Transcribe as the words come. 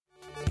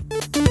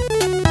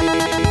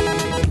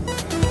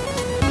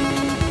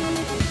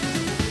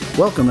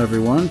Welcome,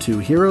 everyone, to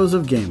Heroes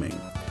of Gaming,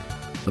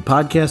 the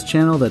podcast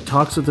channel that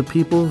talks with the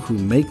people who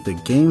make the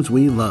games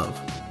we love.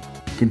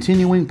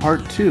 Continuing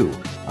part 2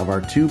 of our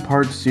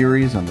 2-part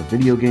series on the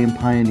video game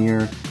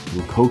pioneer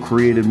who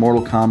co-created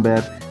Mortal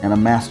Kombat and a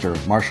master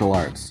of martial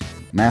arts,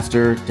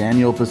 Master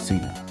Daniel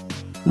Pesina.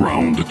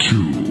 Round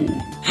 2,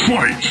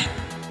 fight!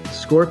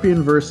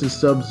 Scorpion versus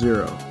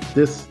Sub-Zero.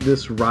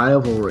 This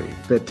rivalry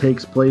that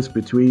takes place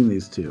between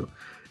these two.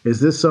 Is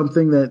this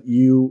something that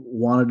you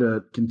wanted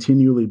to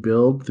continually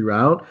build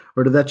throughout,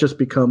 or did that just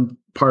become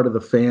part of the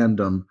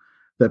fandom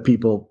that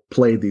people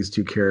played these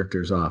two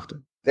characters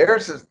often?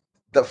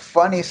 The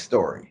funny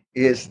story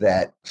is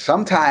that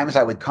sometimes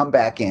I would come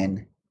back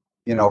in,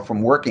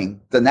 from working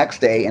the next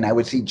day, and I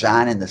would see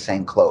John in the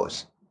same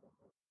clothes.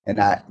 And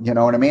you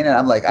know what I mean? And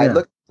I'm like, I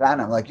looked at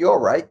John, I'm like, you all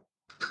right?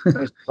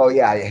 Oh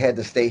yeah, I had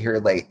to stay here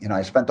late.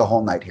 I spent the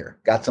whole night here.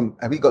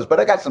 He goes,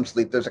 but I got some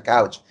sleep. There's a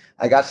couch.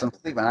 I got some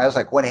sleep. And I was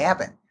like, what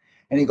happened?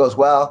 And he goes,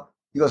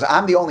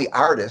 I'm the only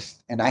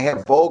artist, and I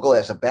have Vogel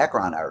as a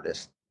background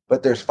artist,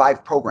 but there's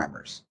 5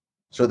 programmers.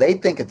 So they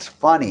think it's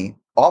funny.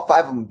 All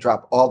 5 of them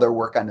drop all their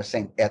work at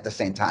the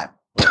same time.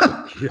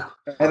 Yeah.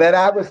 And then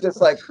I was just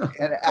like,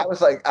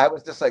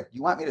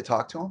 you want me to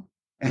talk to him?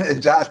 And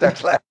then John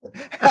starts laughing.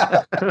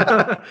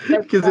 Want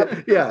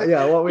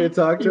me to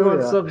talk to him?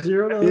 Want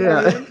Sub-Zero?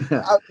 Yeah.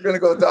 I'm going to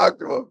go talk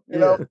to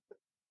him.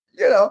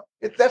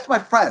 That's my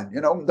friend.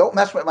 Don't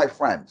mess with my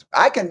friends.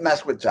 I can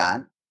mess with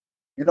John.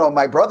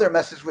 My brother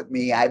messes with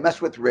me. I mess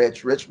with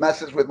Rich. Rich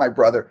messes with my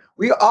brother.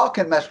 We all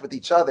can mess with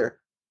each other,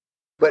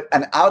 but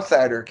an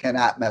outsider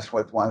cannot mess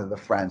with one of the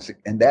friends.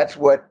 And that's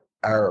what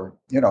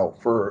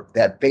for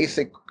that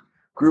basic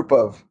group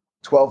of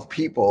 12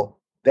 people,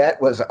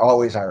 that was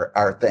always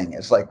our thing.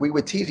 It's like we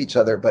would tease each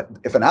other, but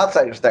if an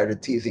outsider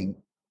started teasing,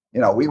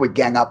 we would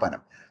gang up on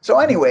him. So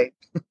anyway,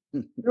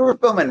 we were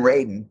filming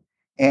Raiden,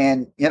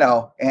 and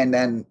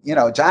then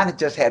John had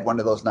just had one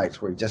of those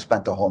nights where he just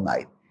spent the whole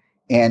night.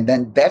 And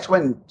then that's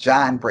when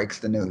John breaks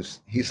the news.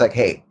 He's like,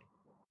 hey,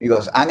 he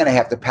goes, I'm going to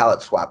have to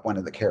palette swap one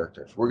of the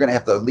characters. We're going to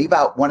have to leave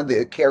out one of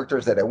the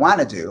characters that I want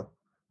to do,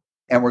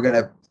 and we're going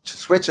to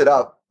switch it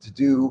up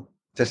to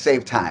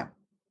save time.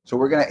 So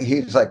we're going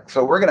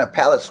to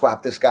palette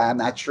swap this guy. I'm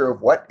not sure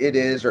of what it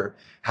is or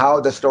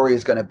how the story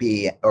is going to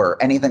be or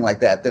anything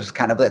like that. This is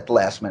kind of at the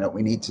last minute.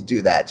 We need to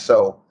do that.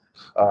 So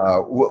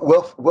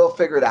we'll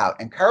figure it out.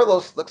 And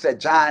Carlos looks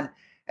at John,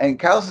 and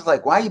Carlos is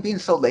like, why are you being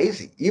so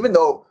lazy? Even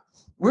though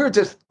we were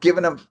just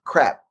giving him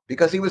crap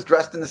because he was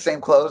dressed in the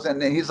same clothes.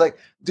 And he's like,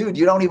 dude,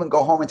 you don't even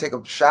go home and take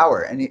a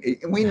shower. And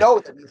we know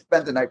that he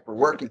spent the night for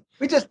working.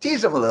 We just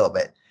tease him a little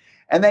bit.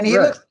 And then he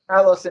looks at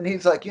Carlos and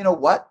he's like, you know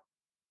what?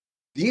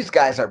 These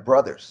guys are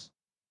brothers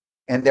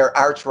and they're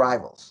arch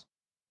rivals.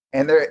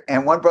 And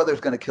one brother is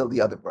going to kill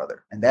the other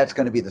brother. And that's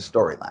going to be the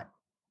storyline.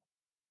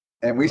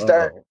 And we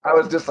started, I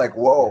was just like,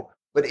 whoa.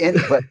 But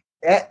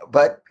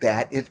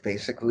that is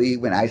basically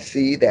when I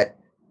see that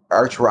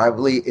arch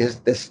rivalry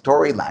is the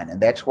storyline. And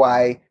that's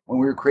why when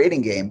we were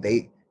creating game,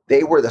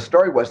 they were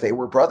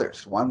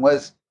brothers. One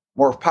was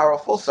more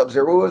powerful.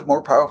 Sub-Zero was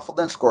more powerful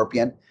than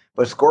Scorpion,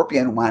 but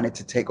Scorpion wanted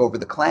to take over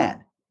the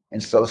clan.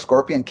 And so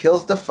Scorpion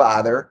kills the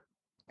father,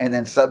 and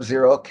then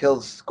Sub-Zero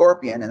kills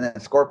Scorpion, and then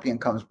Scorpion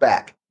comes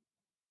back.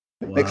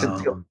 Wow. Makes a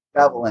deal with the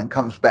devil and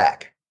comes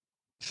back.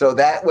 So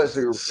that was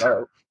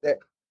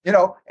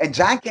and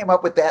John came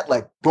up with that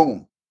like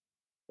boom.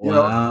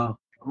 Wow.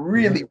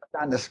 Really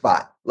on the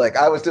spot. Like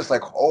I was just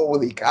like,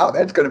 holy cow,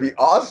 that's going to be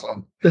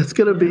awesome. That's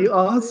going to be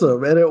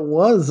awesome. And it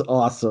was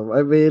awesome.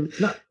 I mean,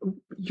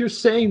 you're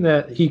saying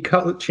that he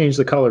changed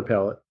the color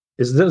palette.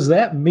 Does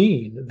that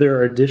mean there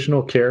are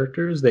additional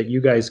characters that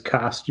you guys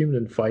costumed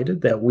and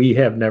fighted that we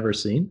have never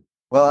seen?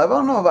 Well, I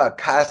don't know about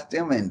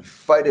costume and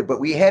fighted, but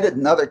we had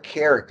another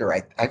character.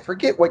 I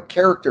forget what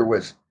character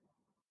was.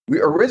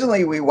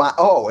 Originally we wanted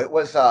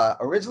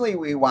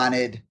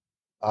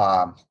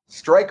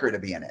Stryker to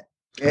be in it.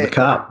 The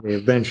cop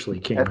eventually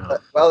came out.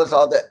 As well as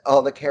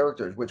all the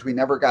characters, which we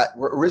never got.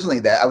 Originally,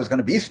 that I was going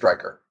to be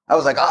Stryker. I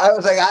was like, I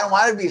don't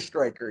want to be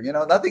Stryker.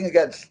 Nothing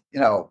against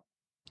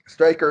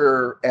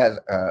Stryker as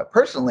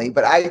personally,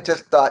 but I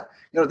just thought,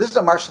 this is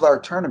a martial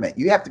art tournament.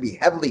 You have to be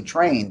heavily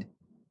trained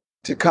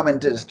to come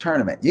into this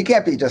tournament. You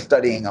can't be just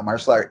studying a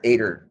martial art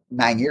 8 or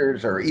 9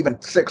 years or even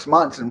 6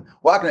 months and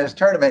walk into this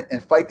tournament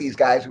and fight these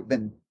guys who've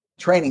been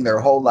training their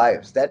whole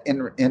lives. That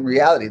in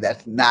reality,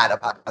 that's not a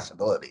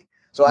possibility.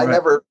 So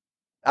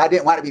I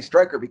didn't want to be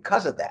Stryker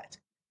because of that.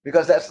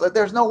 Because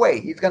there's no way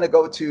he's going to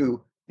go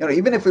to,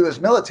 even if he was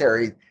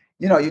military,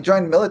 you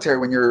join the military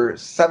when you're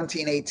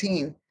 17,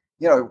 18,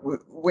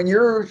 when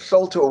you're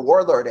sold to a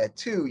warlord at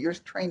 2, your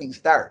training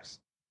starts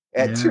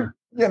at 2,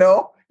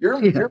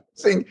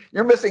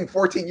 you're missing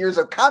 14 years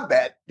of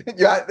combat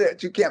that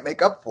you can't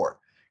make up for,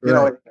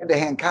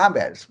 hand-to-hand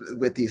combat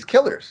with these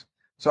killers.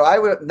 So I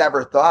would have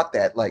never thought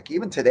that, like,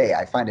 even today,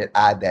 I find it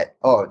odd that,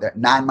 that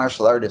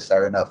non-martial artists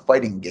are in a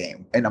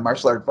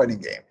martial art fighting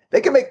game. They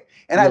can make,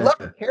 and I love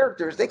the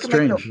characters, they can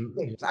make those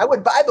games. I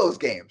would buy those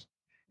games.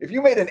 If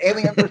you made an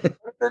Alien versus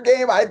Predator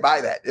game, I'd buy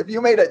that. If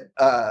you made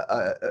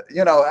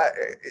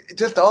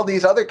just all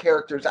these other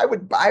characters, I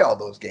would buy all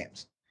those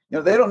games.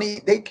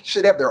 They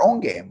should have their own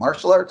game.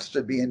 Martial arts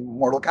should be in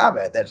Mortal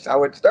Kombat. That's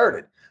how it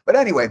started. But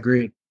anyway,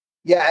 Agreed.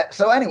 yeah.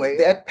 So anyway,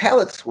 that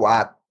palette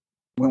swap,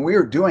 when we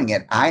were doing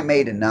it, I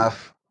made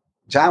enough.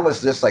 John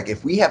was just like,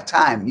 if we have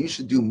time, you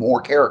should do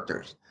more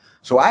characters.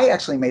 So I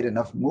actually made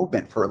enough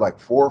movement for like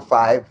 4 or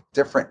 5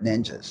 different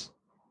ninjas.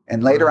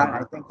 And later on,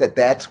 I think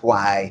that's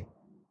why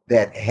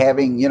that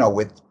having,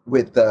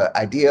 with the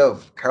idea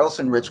of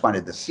Carlson Rich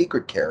wanted the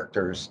secret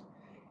characters,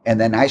 and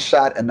then I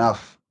shot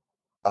enough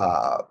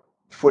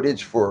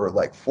footage for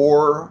like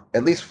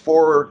at least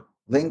four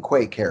Lin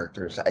Kuei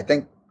characters. I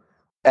think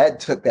Ed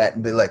took that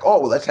and be like, oh,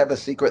 well, let's have a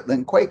secret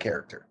Lin Kuei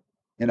character,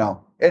 and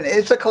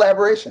it's a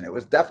collaboration. It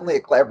was definitely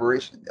a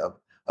collaboration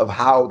of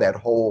how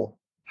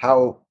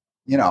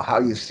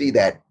you see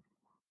that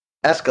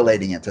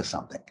escalating into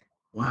something.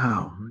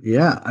 Wow.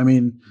 Yeah. I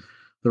mean,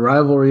 the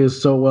rivalry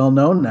is so well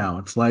known now.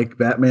 It's like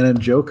Batman and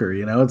Joker,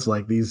 it's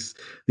like these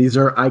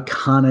are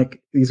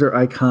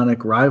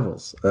iconic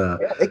rivals. Yeah,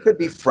 they could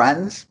be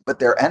friends, but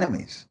they're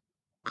enemies.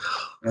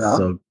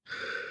 So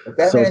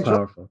Batman and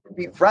powerful. Joker could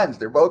be friends.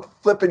 They're both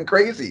flipping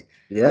crazy.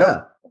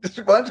 Yeah.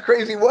 One's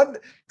crazy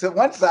to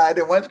one side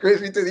and one's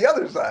crazy to the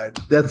other side.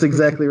 That's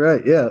exactly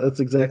right. Yeah, that's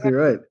exactly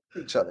right.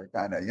 Each other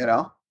kind of,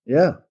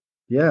 Yeah.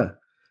 Yeah.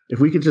 If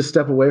we could just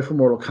step away from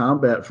Mortal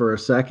Kombat for a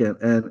second,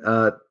 and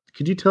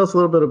could you tell us a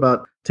little bit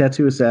about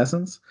Tattoo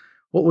Assassins?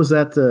 What was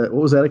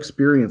that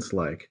experience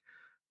like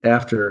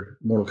after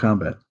Mortal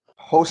Kombat?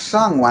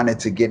 Ho-Sung wanted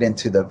to get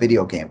into the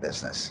video game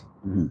business.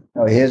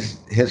 Mm-hmm.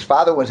 His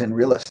father was in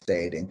real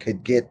estate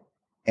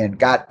and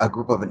got a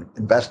group of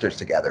investors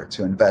together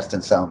to invest in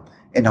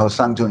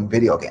Ho-Sung doing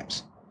video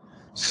games.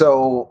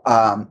 So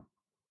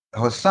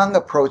Ho-Sung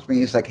approached me.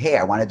 He's like, hey,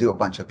 I want to do a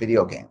bunch of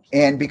video games.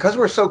 And because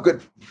we're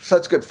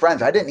such good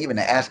friends, I didn't even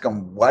ask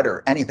him what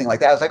or anything like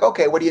that. I was like,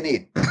 okay, what do you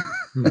need?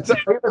 And so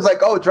he was like,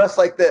 oh, dress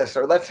like this,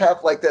 or let's have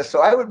like this.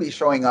 So I would be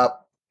showing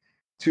up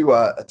to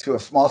a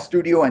small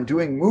studio and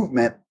doing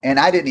movement. And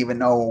I didn't even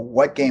know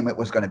what game it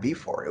was going to be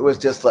for. It was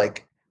just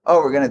like, oh,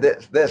 we're going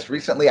to this.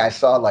 Recently, I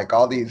saw like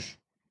all these,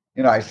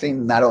 I've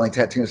seen not only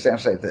Tattoo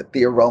Assassin, the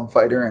Thea Realm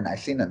Fighter, and I've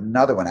seen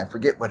another one. I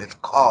forget what it's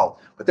called,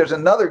 but there's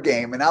another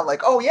game. And I'm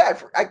like, oh yeah,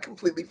 I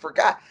completely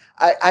forgot.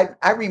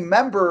 I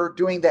remember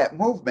doing that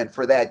movement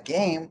for that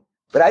game,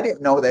 but I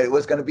didn't know that it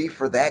was going to be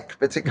for that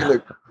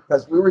particular,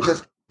 because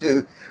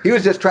he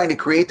was just trying to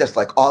create this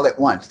like all at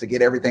once to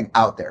get everything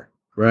out there.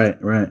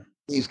 Right.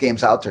 These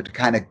games out there to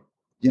kind of,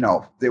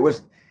 there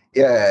was,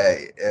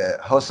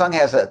 Ho-Sung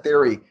has a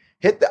theory,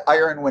 hit the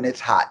iron when it's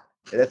hot.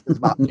 That's his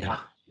mouth.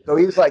 So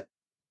he's like,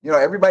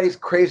 everybody's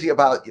crazy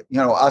about,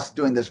 us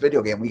doing this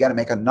video game. We got to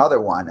make another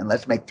one, and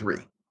let's make 3.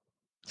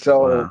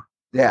 So,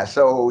 yeah,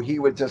 so he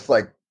would just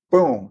like,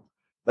 boom,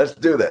 let's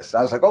do this.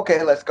 I was like,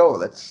 okay, let's go.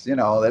 Let's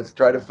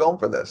try to film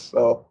for this.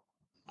 So.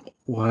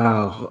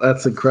 Wow,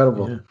 that's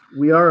incredible. Yeah.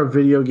 We are a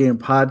video game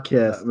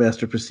podcast,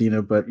 Master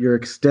Pacino, but your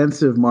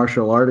extensive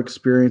martial art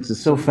experience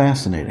is so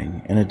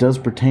fascinating, and it does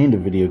pertain to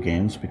video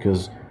games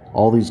because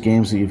all these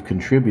games that you've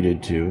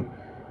contributed to,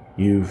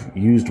 you've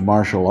used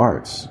martial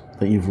arts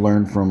that you've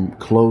learned from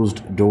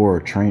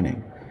closed-door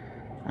training.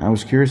 I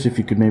was curious if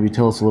you could maybe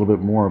tell us a little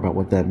bit more about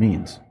what that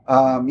means.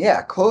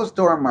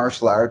 Closed-door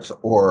martial arts,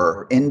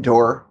 or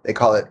indoor, they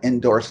call it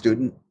indoor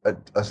student,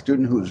 a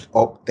student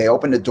they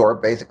open the door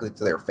basically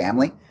to their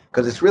family,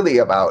 because it's really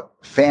about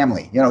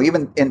family.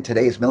 Even in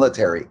today's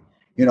military,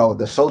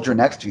 the soldier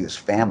next to you is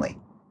family.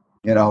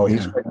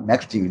 He's right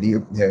next to you.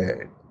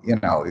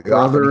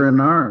 Brother in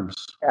arms.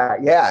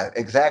 Yeah,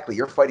 exactly.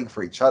 You're fighting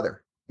for each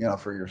other,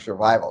 for your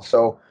survival.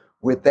 So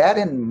with that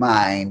in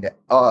mind,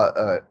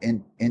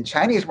 in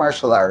Chinese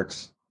martial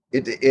arts,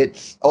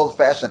 it's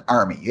old-fashioned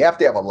army. You have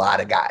to have a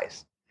lot of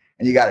guys,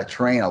 and you got to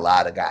train a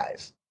lot of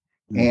guys.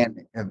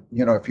 Mm-hmm.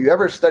 And if you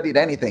ever studied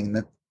anything,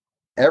 that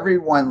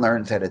everyone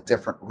learns at a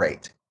different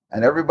rate,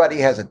 and everybody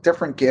has a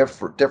different gift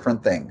for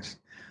different things.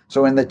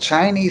 So in the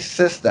Chinese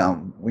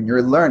system, when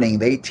you're learning,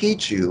 they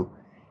teach you,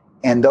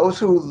 and those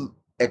who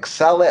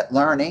excel at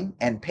learning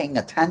and paying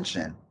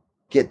attention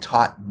get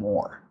taught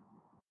more.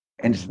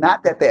 And it's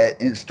not that the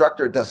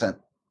instructor doesn't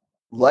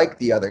like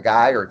the other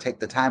guy or take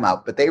the time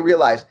out, but they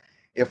realize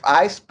if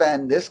I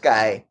spend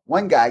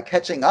one guy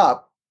catching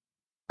up,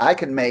 I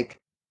can make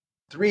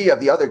 3 of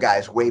the other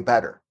guys way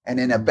better. And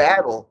in a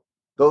battle,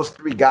 those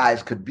 3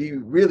 guys could be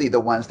really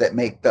the ones that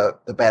make the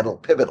battle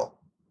pivotal,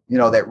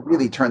 that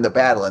really turn the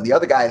battle. And the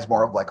other guy is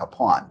more of like a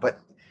pawn. But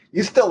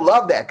you still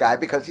love that guy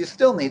because you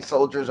still need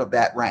soldiers of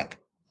that rank.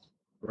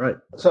 Right.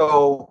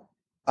 So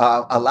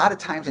a lot of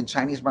times in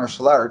Chinese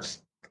martial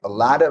arts, a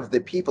lot of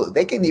the people,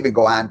 they can even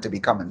go on to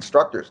become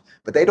instructors,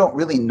 but they don't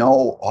really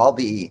know all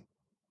the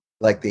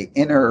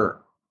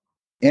inner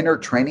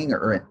training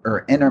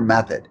or inner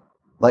method.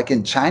 Like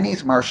in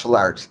Chinese martial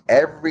arts,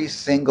 every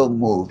single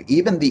move,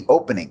 even the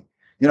opening,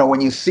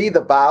 when you see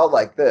the bow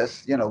like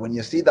this, when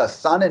you see the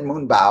sun and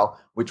moon bow,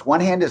 which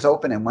one hand is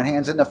open and one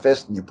hand's in the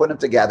fist and you put them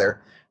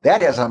together,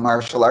 that has a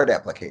martial art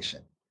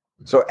application.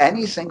 So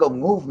any single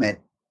movement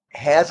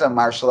has a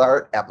martial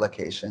art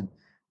application,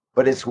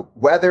 but it's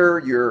whether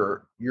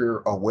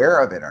you're aware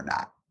of it or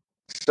not.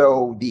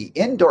 So the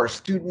indoor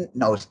student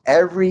knows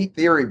every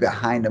theory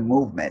behind a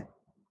movement,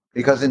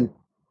 because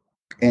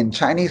in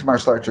Chinese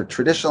martial arts or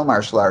traditional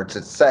martial arts,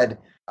 it's said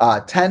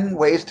 10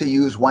 ways to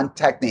use one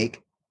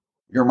technique,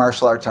 your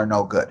martial arts are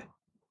no good.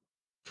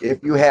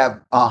 If you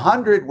have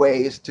 100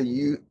 ways to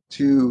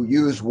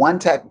use one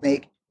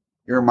technique,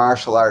 your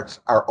martial arts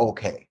are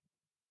okay.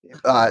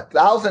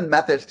 1,000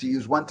 methods to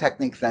use one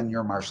technique, then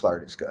your martial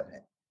art is good.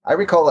 I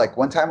recall, like,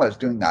 one time I was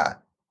doing a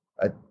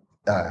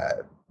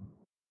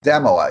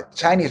demo. A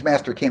Chinese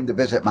master came to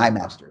visit my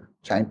master,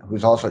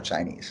 who's also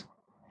Chinese,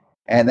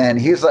 and then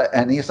he's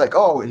like,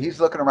 oh, he's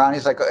looking around.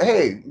 He's like,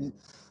 hey,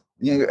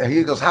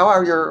 he goes,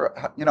 how's your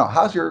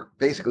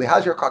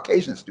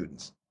Caucasian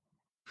students?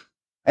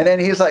 And then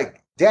he's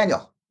like,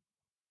 Daniel,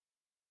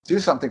 do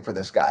something for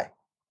this guy.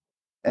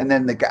 And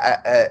then the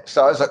guy,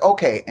 so I was like,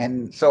 okay.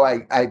 And so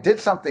I did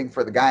something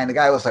for the guy, and the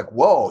guy was like,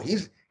 whoa,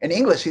 he's in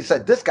English. He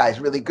said, this guy's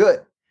really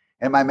good.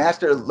 And my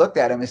master looked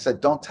at him and said,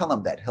 don't tell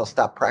him that. He'll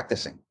stop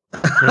practicing.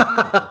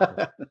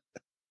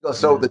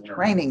 So the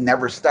training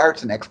never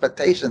starts and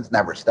expectations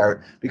never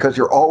start, because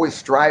you're always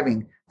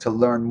striving to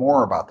learn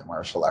more about the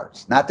martial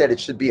arts. Not that it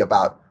should be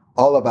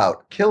all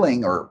about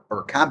killing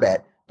or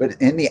combat, but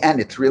in the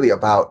end, it's really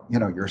about,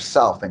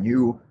 yourself and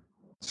you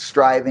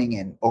striving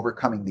and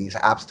overcoming these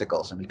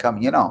obstacles and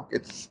becoming, you're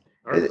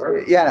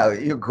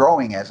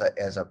growing as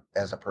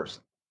a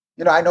person.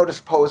 I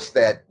noticed posts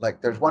that,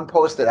 like, there's one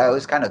post that I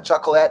always kind of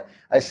chuckle at.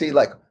 I see,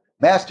 like,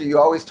 Master, you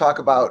always talk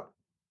about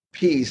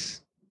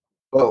peace,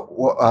 but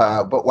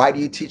why do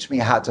you teach me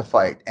how to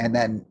fight? And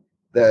then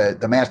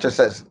the master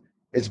says,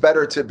 it's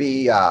better to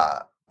be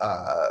a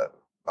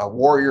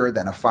warrior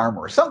than a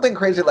farmer, something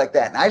crazy like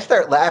that. And I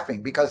start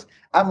laughing, because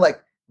I'm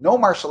like, no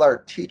martial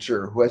art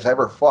teacher who has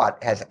ever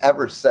fought has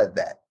ever said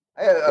that.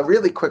 A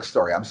really quick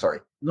story. I'm sorry.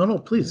 No,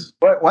 please.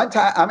 But one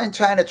time I'm in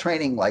China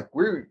training, like,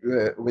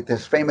 we're with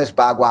this famous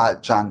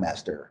Bagua Zhang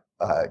master,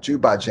 Zhu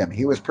Bajim.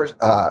 He was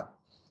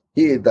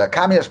the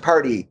Communist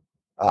Party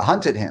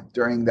hunted him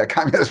during the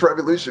Communist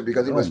Revolution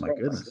because he was my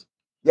famous. Goodness.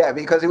 Yeah,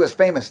 because he was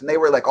famous, and they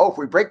were like, "Oh, if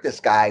we break this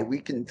guy, we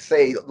can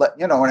say,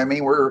 you know what I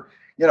mean?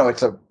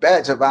 It's a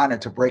badge of honor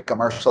to break a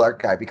martial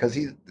art guy, because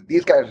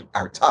these guys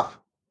are tough.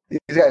 These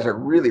guys are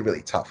really,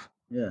 really tough."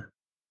 Yeah.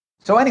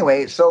 So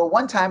anyway,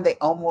 one time they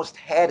almost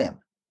had him,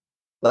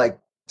 like,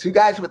 two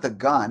guys with a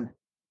gun.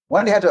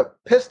 One had a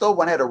pistol,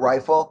 one had a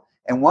rifle,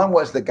 and one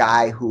was the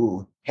guy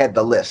who had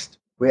the list.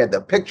 We had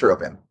the picture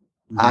of him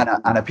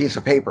on a piece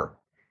of paper.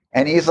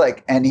 And he's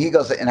like, and he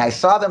goes, and I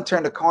saw them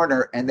turn the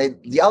corner, and they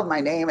yelled my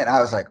name, and I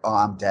was like, oh,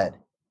 I'm dead.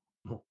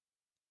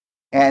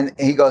 And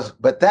he goes,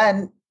 but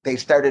then they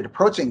started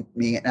approaching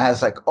me, and I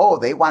was like, oh,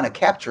 they want to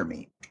capture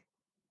me.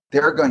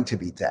 They're going to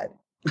be dead.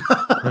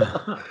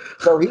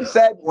 So he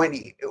said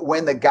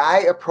when the guy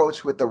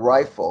approached with the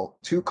rifle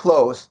too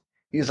close,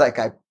 he's like,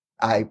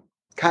 I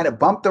kind of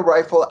bumped the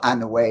rifle on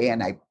the way,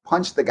 and I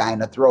punched the guy in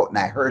the throat, and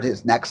I heard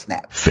his neck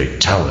snap.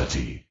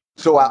 Fatality.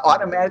 So I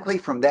automatically,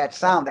 from that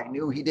sound, I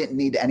knew he didn't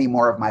need any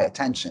more of my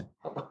attention.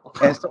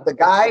 And so the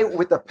guy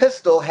with the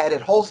pistol had it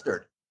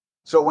holstered.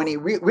 So when he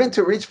went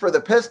to reach for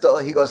the pistol,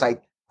 he goes,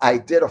 I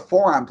did a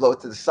forearm blow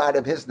to the side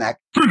of his neck.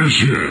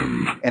 Finish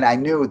him. And I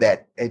knew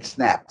that it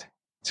snapped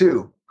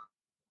too.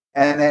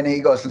 And then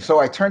he goes, and so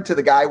I turned to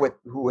the guy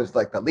who was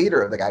like the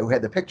leader of the guy who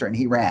had the picture, and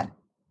he ran.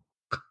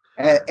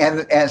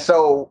 And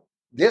so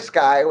this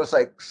guy was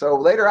like, so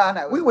later on,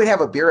 we would have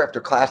a beer after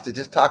class to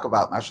just talk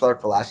about martial art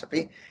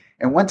philosophy.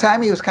 And one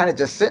time he was kind of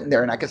just sitting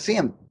there, and I could see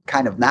him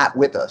kind of not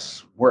with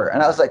us.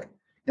 And I was like,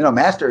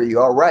 Master, are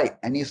you all right?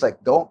 And he's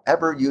like, don't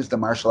ever use the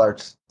martial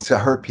arts to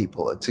hurt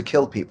people, to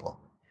kill people.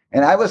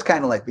 And I was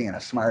kind of like being a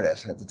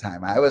smartass at the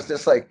time. I was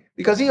just like,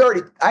 because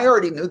I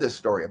already knew this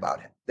story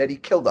about him, that he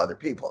killed other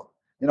people.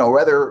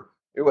 Whether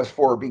it was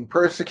for being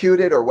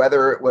persecuted or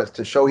whether it was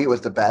to show he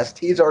was the best,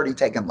 he's already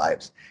taken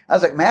lives. I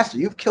was like, Master,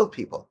 you've killed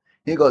people.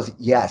 He goes,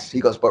 yes.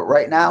 He goes, but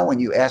right now, when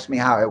you ask me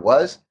how I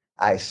was,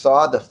 I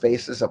saw the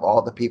faces of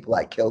all the people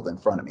I killed in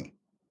front of me.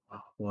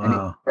 Wow.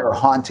 And they're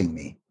haunting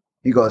me.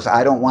 He goes,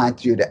 I don't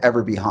want you to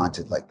ever be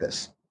haunted like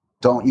this.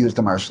 Don't use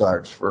the martial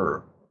arts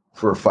for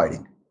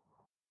fighting.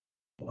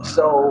 Wow.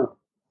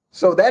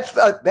 So that's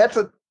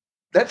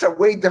a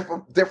way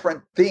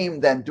different theme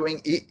than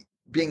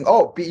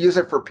use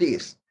it for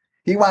peace.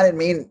 He wanted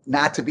me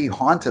not to be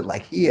haunted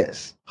like he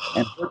is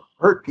and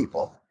hurt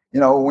people.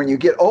 When you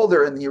get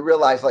older and you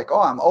realize, like, oh,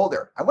 I'm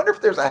older. I wonder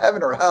if there's a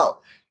heaven or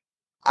hell.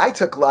 I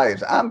took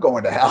lives. I'm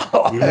going to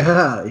hell.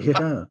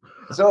 Yeah.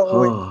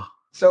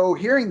 So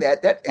hearing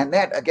that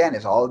again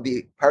is all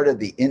the part of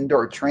the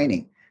indoor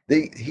training.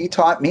 He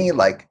taught me,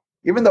 like,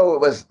 even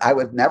though I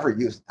would never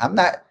use, I'm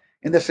not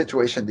in this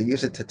situation to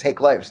use it to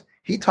take lives.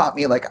 He taught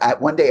me, like,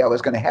 one day I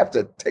was going to have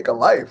to take a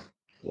life.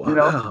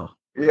 Wow.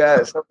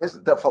 Yeah. So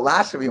the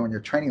philosophy when you're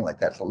training like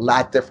that's a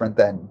lot different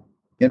than,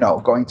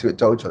 going to a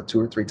dojo 2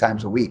 or 3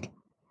 times a week,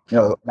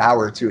 an hour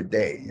or two a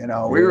day.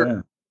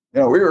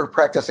 We were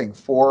practicing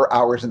 4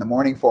 hours in the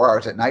morning, 4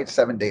 hours at night,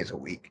 7 days a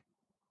week.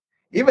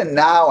 Even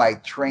now, I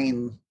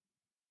train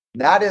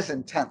not as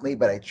intently,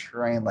 but I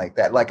train like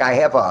that. Like I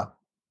have a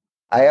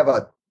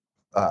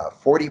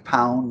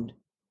 40-pound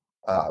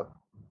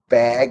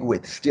bag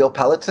with steel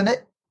pellets in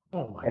it.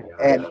 Oh my God.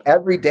 And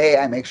every day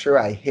I make sure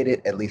I hit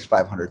it at least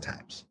 500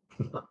 times.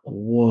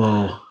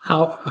 Whoa.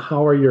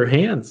 How are your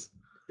hands?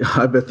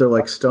 I bet they're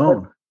like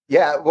stone.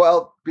 Yeah,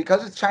 well,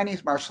 because it's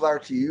Chinese martial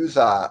arts, you use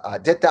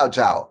Dit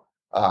Dao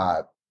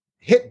Jiao,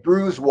 hit,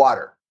 bruise,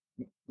 water,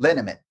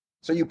 liniment.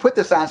 So you put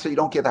this on so you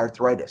don't get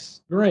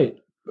arthritis. Right.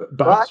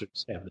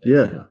 Boxers have it.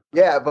 Yeah.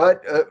 Yeah,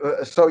 but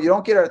so you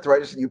don't get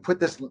arthritis, and you put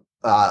this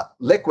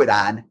liquid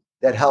on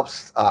that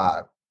helps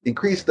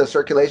increase the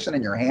circulation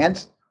in your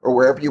hands or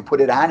wherever you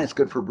put it on. It's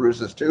good for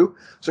bruises too.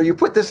 So you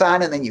put this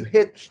on, and then you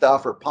hit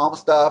stuff or palm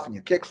stuff, and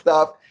you kick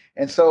stuff,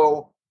 and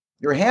so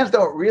your hands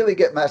don't really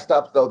get messed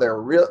up, though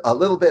they're a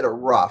little bit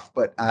rough.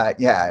 But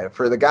yeah,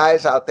 for the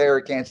guys out there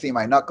who can't see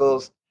my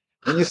knuckles,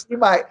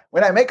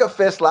 when I make a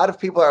fist, a lot of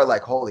people are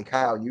like, "Holy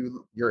cow,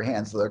 your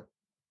hands look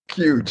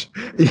huge."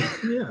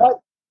 Yeah.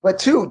 But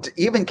too,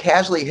 even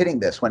casually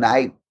hitting this, when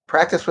I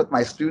practice with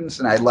my students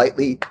and I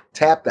lightly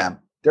tap them,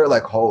 they're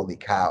like, "Holy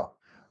cow."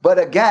 But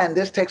again,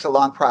 this takes a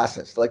long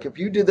process. Like if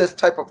you do this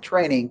type of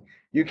training,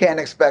 you can't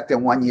expect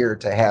in 1 year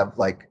to have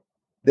like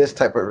this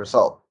type of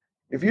result.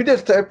 If you do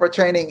this type of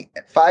training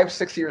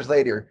 5-6 years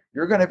later,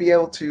 you're going to be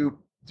able to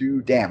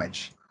do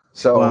damage.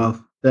 So wow,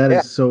 that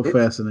is so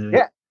fascinating.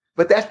 Yeah,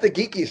 but that's the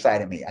geeky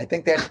side of me. I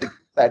think that's the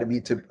side of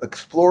me to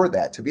explore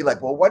that, to be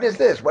like, well, what is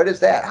this? What is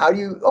that? How do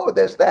you,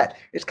 this, that.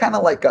 It's kind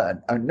of like a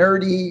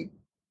nerdy,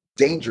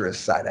 dangerous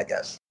side, I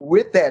guess.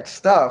 With that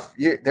stuff,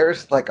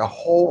 there's like a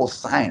whole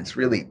science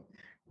really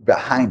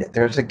behind it.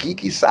 There's a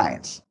geeky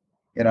science,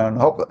 and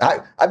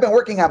I've been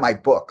working on my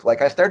book.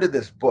 Like I started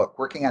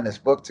working on this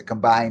book to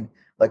combine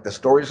like the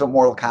stories of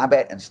Mortal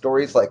Kombat and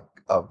stories like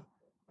of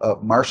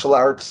martial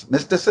arts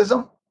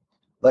mysticism.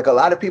 Like a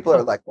lot of people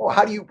are like, well,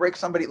 how do you break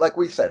somebody? Like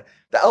we said,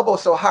 the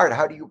elbow's so hard.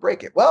 How do you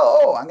break it?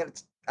 Well,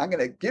 I'm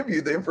gonna give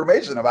you the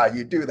information about how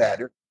you do that,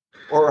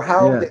 or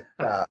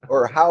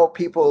how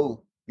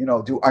people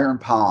do iron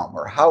palm,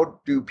 or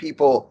how do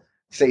people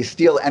say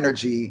steal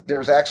energy.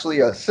 There's actually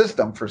a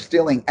system for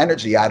stealing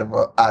energy out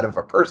of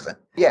a person.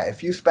 Yeah,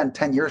 if you spend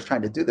 10 years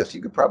trying to do this,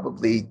 you could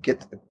probably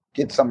get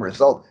some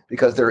result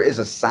because there is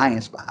a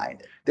science behind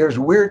it. There's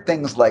weird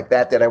things like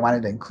that I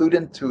wanted to include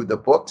into the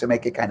book to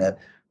make it kind of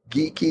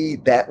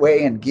geeky that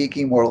way and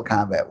geeky Mortal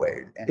Kombat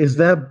way. Is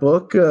that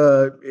book,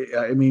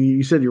 I mean,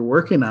 you said you're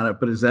working on it,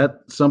 but is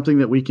that something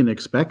that we can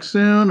expect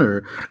soon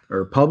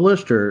or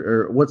published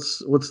or what's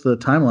the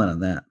timeline on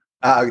that?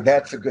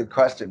 That's a good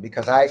question,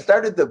 because I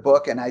started the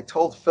book and I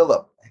told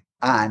Philip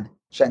on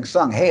Shang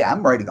Tsung, hey,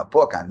 I'm writing a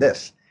book on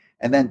this.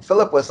 And then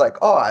Philip was like,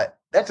 oh,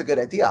 that's a good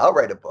idea. I'll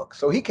write a book.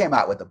 So he came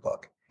out with a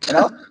book.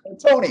 And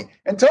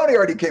Tony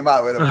already came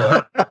out with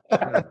a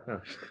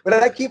book. But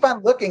I keep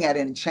on looking at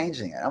it and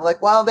changing it. I'm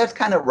like, well, that's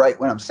kind of right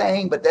what I'm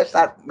saying, but that's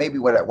not maybe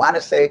what I want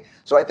to say.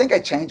 So I think I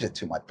changed it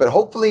too much. But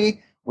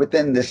hopefully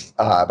within this,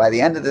 by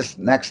the end of this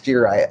next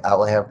year, I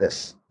will have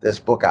this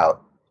book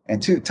out.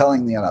 And two,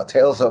 telling the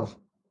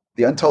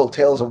untold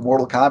tales of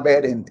Mortal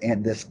Kombat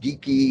and this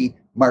geeky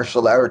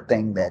martial art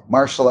thing, that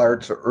martial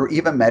arts or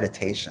even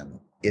meditation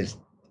is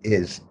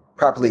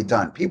properly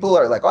done. People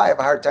are like, oh, I have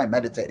a hard time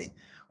meditating.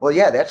 Well,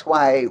 yeah, that's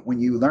why when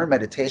you learn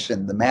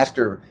meditation, the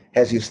master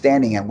has you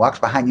standing and walks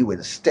behind you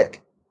with a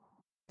stick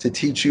to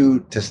teach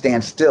you to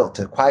stand still,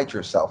 to quiet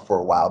yourself for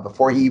a while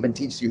before he even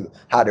teaches you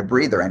how to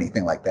breathe or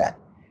anything like that.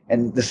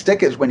 And the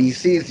stick is when he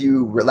sees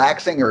you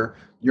relaxing or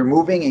you're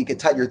moving and you can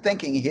tell you're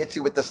thinking, he hits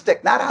you with the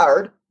stick, not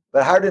hard,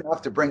 but hard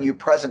enough to bring you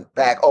present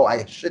back. Oh,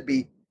 I should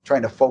be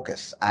trying to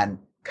focus on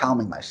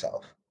calming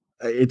myself.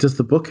 Does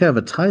the book have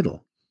a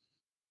title?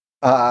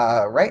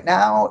 Right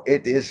now,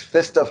 it is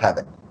Fist of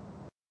Heaven.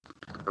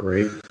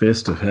 Great.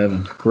 Fist of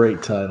Heaven.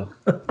 Great title.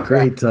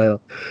 Great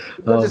title.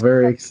 Oh,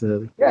 very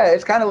exciting. Yeah,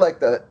 it's kind of like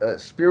the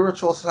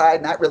spiritual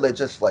side, not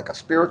religious, like a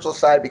spiritual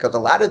side, because a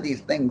lot of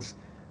these things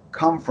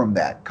come from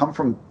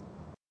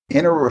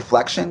inner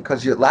reflection,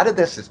 because a lot of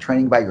this is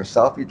training by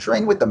yourself. You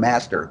train with the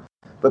master,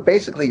 but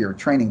basically you're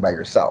training by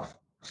yourself.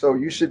 So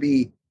you should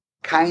be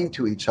kind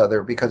to each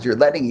other because you're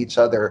letting each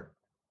other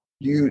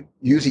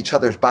use each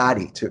other's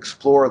body to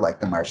explore like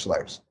the martial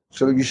arts.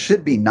 So you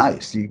should be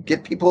nice. You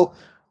get people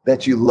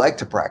that you like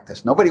to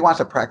practice. Nobody wants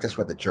to practice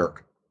with a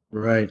jerk.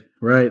 Right.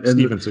 And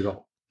Steven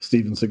Seagal.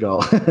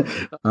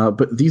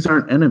 But these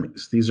aren't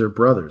enemies. These are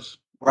brothers.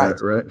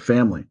 Right.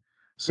 Family.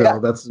 So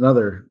that's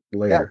another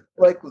layer.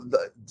 Yeah.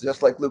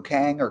 Just like Liu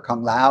Kang or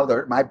Kung Lao,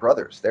 they're my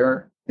brothers.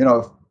 They're,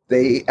 if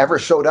they ever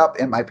showed up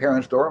in my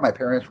parents' door, my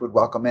parents would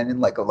welcome in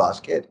like a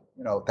lost kid.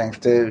 Thanks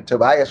to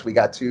Tobias, we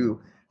got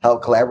to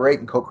help collaborate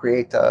and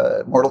co-create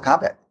Mortal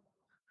Kombat.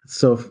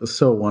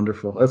 So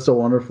wonderful. That's so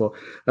wonderful.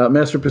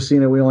 Master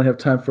Pacino, we only have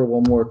time for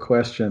one more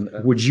question.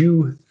 Would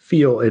you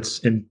feel it's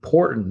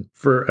important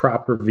for a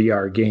proper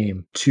VR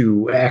game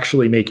to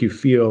actually make you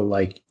feel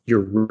like your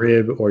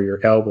rib or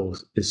your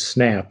elbows is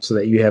snapped so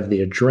that you have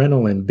the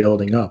adrenaline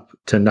building up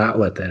to not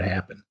let that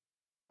happen?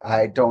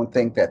 I don't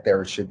think that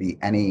there should be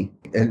any,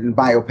 in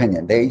my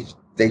opinion, they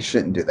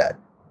shouldn't do that.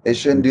 They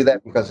shouldn't do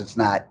that because it's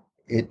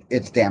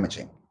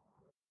damaging.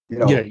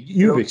 Yeah,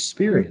 you've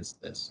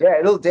experienced this. Yeah,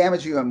 it'll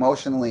damage you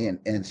emotionally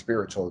and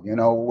spiritual.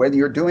 When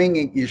you're doing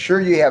it, you're sure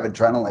you have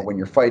adrenaline when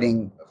you're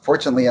fighting.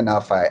 Fortunately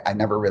enough, I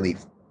never really,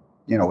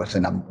 was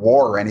in a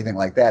war or anything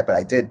like that, but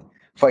I did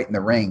fight in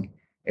the ring.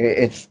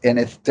 It's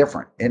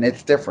different. I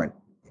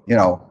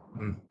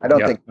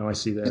don't think. No, I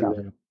see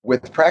that.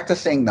 With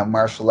practicing the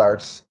martial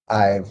arts,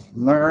 I've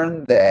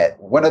learned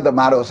that one of the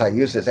mottos I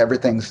use is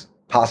everything's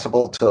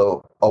possible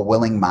to a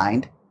willing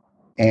mind.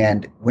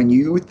 And when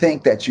you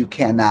think that you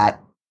cannot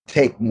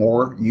take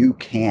more, you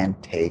can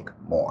take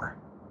more.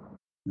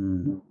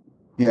 Mhm.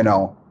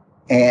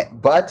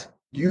 But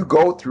you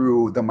go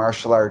through the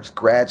martial arts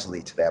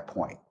gradually to that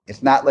point.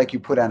 It's not like you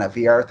put on a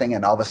VR thing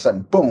and all of a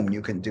sudden, boom,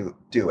 you can do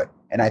it.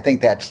 And I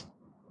think that's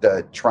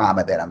the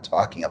trauma that I'm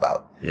talking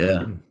about.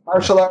 Yeah.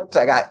 Martial arts,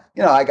 I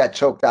got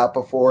choked out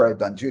before. I've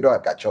done judo.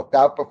 I've got choked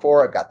out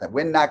before. I've got the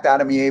wind knocked out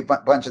of me a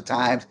bunch of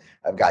times.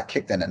 I've got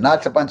kicked in the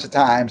nuts a bunch of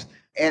times.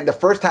 And the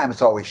first time,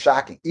 it's always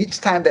shocking.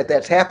 Each time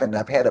that's happened,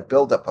 I've had a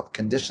buildup of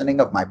conditioning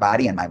of my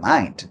body and my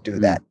mind to do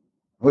that.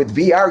 With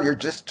VR, you're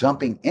just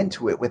jumping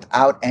into it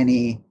without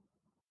any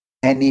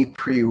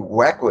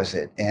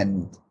prerequisite.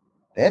 And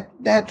that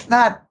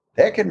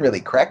can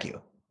really crack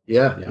you.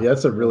 Yeah,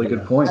 that's a really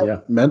good point. Yeah,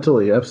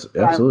 mentally,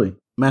 absolutely.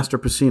 Master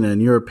Pacina, in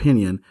your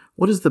opinion,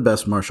 what is the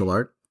best martial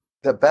art?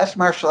 The best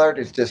martial art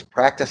is just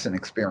practice and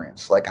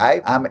experience. Like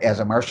I'm as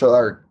a martial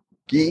art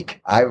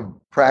geek, I've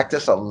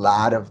practiced a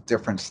lot of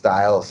different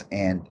styles,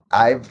 and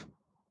I've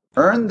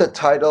earned the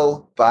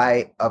title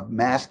by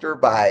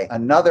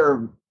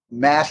another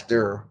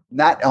master,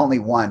 not only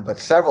one, but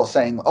several,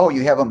 saying, "Oh,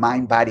 you have a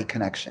mind-body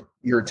connection.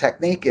 Your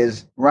technique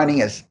is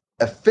running as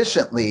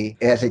efficiently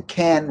as it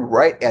can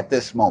right at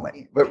this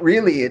moment." But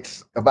really,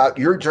 it's about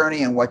your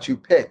journey and what you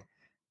pick,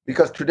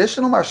 because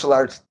traditional martial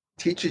arts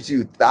teaches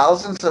you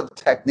thousands of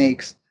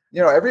techniques.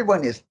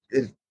 Everyone is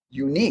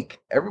unique.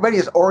 Everybody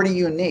is already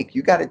unique.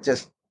 You got to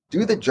just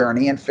do the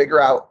journey and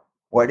figure out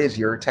what is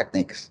your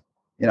techniques.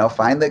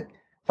 Find the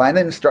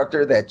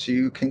instructor that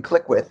you can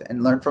click with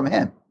and learn from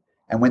him.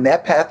 And when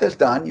that path is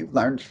done, you've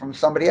learned from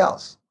somebody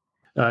else.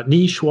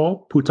 Ni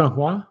shuo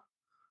putanghua.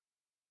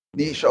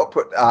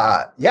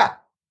 Yeah.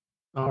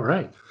 All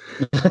right.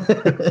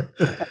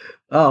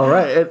 All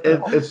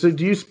right. So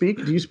do you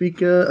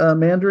speak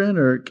Mandarin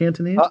or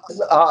Cantonese?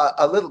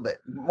 A little bit.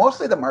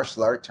 Mostly the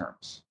martial art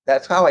terms.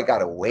 That's how I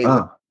got away with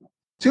it.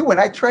 Too, when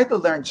I tried to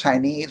learn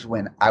Chinese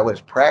when I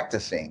was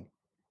practicing,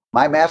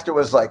 my master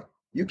was like,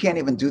 "You can't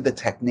even do the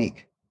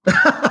technique.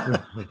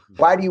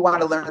 Why do you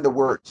want to learn the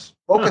words?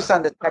 Focus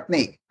on the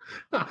technique.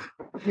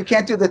 You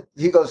can't do the."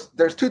 He goes,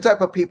 "There's two type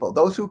of people: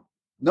 those who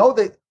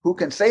who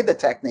can say the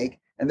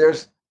technique, and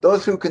there's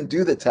those who can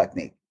do the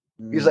technique."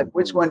 He's like,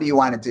 "Which one do you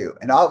want to do?"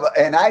 And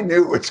I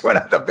knew which one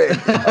to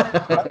pick.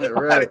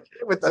 Right.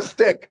 With the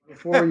stick.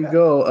 Before you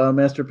go,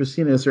 Master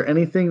Pacina, is there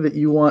anything that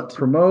you want to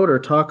promote or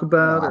talk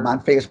about? I'm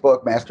on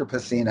Facebook, Master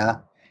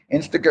Pacina.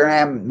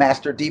 Instagram,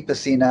 Master D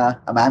Pacina.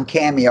 I'm on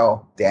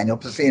Cameo, Daniel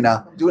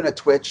Pacina. I'm doing a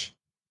Twitch.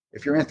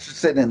 If you're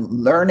interested in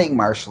learning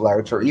martial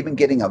arts or even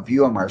getting a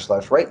view of martial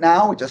arts, right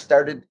now we just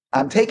started.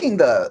 I'm taking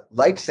the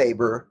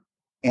lightsaber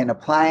and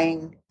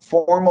applying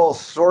formal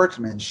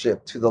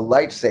swordsmanship to the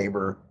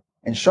lightsaber,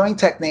 and showing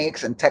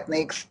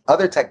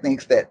other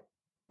techniques that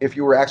if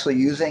you were actually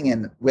using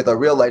and with a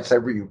real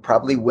lightsaber, you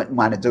probably wouldn't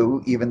want to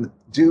do, even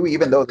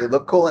though they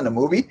look cool in a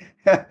movie.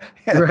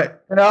 Right.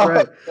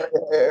 Right.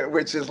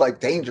 Which is like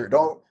danger.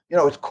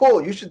 It's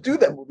cool. You should do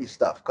that movie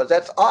stuff because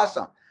that's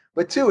awesome.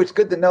 But two, it's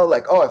good to know,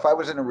 like, oh, if I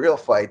was in a real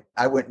fight,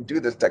 I wouldn't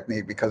do this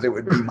technique because it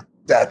would be my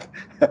death.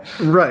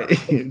 Right.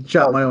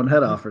 Chop my own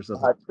head off or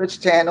something. Twitch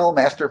channel,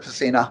 Master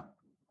Pacina.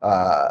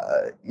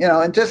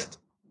 And just,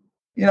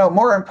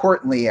 more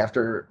importantly,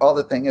 after all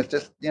the thing is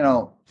just,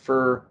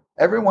 for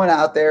everyone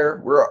out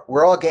there,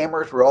 we're all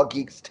gamers, we're all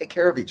geeks. Take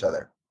care of each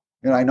other.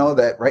 I know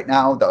that right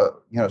now,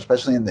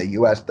 especially in the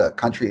U.S., the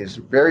country is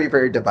very,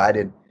 very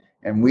divided,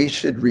 and we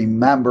should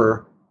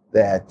remember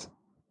that,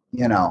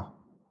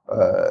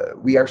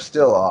 we are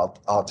still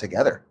all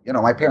together.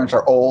 My parents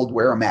are old.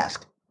 Wear a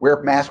mask. Wear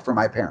a mask for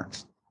my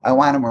parents. I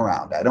want them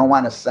around. I don't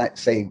want to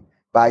say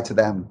bye to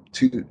them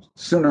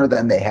sooner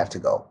than they have to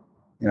go.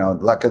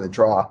 Luck of the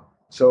draw.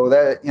 So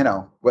that,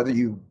 whether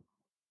you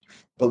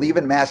believe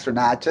in masks or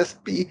not,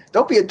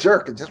 don't be a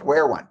jerk and just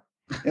wear one.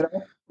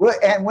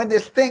 And when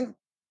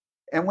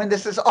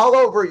this is all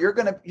over,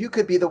 you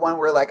could be the one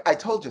where, like, I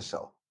told you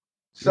so.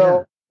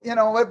 So,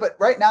 but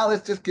right now,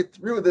 let's just get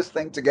through this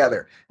thing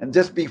together and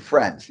just be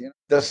friends.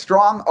 The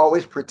strong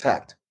always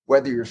protect,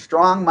 whether you're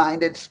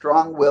strong-minded,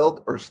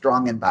 strong-willed, or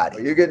strong in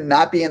body. You could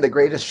not be in the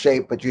greatest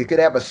shape, but you could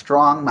have a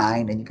strong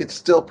mind and you could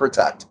still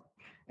protect.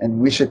 And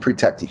we should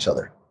protect each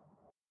other.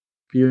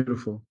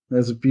 Beautiful.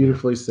 That's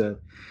beautifully said.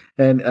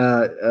 And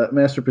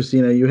Master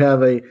Pacino, you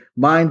have a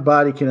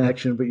mind-body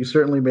connection, but you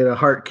certainly made a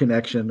heart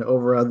connection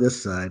over on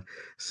this side.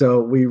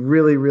 So we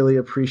really, really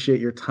appreciate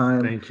your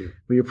time. Thank you.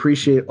 We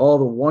appreciate all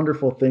the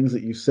wonderful things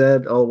that you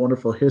said, all the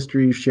wonderful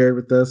history you shared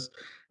with us.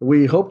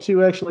 We hope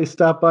to actually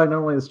stop by not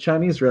only this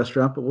Chinese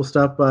restaurant, but we'll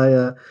stop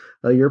by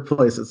your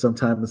place at some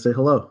time and say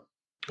hello.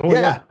 Oh,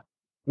 yeah.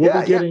 We'll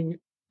Yeah, be getting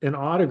an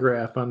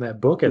autograph on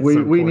that book at some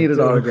point. We need an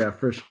too. autograph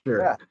for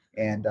sure. Yeah.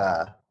 And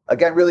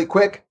again, really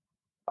quick,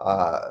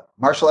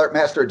 martial art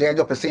master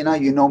Daniel Pacino,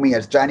 you know me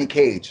as Johnny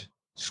Cage,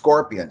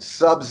 Scorpion,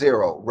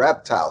 Sub-Zero,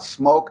 Reptile,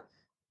 Smoke,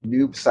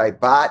 Noob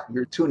Saibot.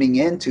 You're tuning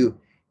in to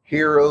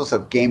Heroes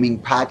of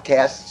Gaming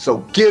podcast. So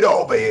get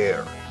over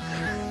here.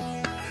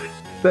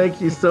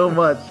 Thank you so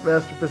much,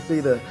 Master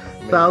Pacino.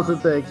 1,000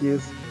 thank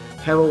yous.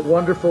 Have a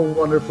wonderful,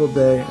 wonderful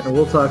day, and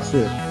we'll talk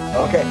soon.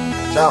 Okay.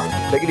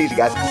 Ciao. Take it easy,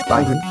 guys.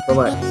 Bye.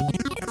 Bye-bye.